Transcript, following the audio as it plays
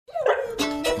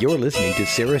You're listening to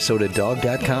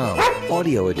SarasotadDog.com,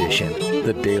 Audio Edition,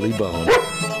 The Daily Bone.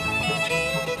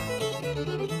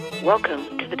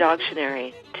 Welcome to the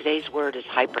Dictionary. Today's word is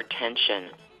hypertension.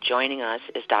 Joining us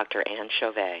is Dr. Anne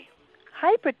Chauvet.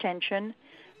 Hypertension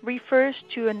refers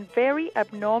to a very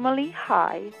abnormally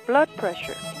high blood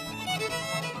pressure.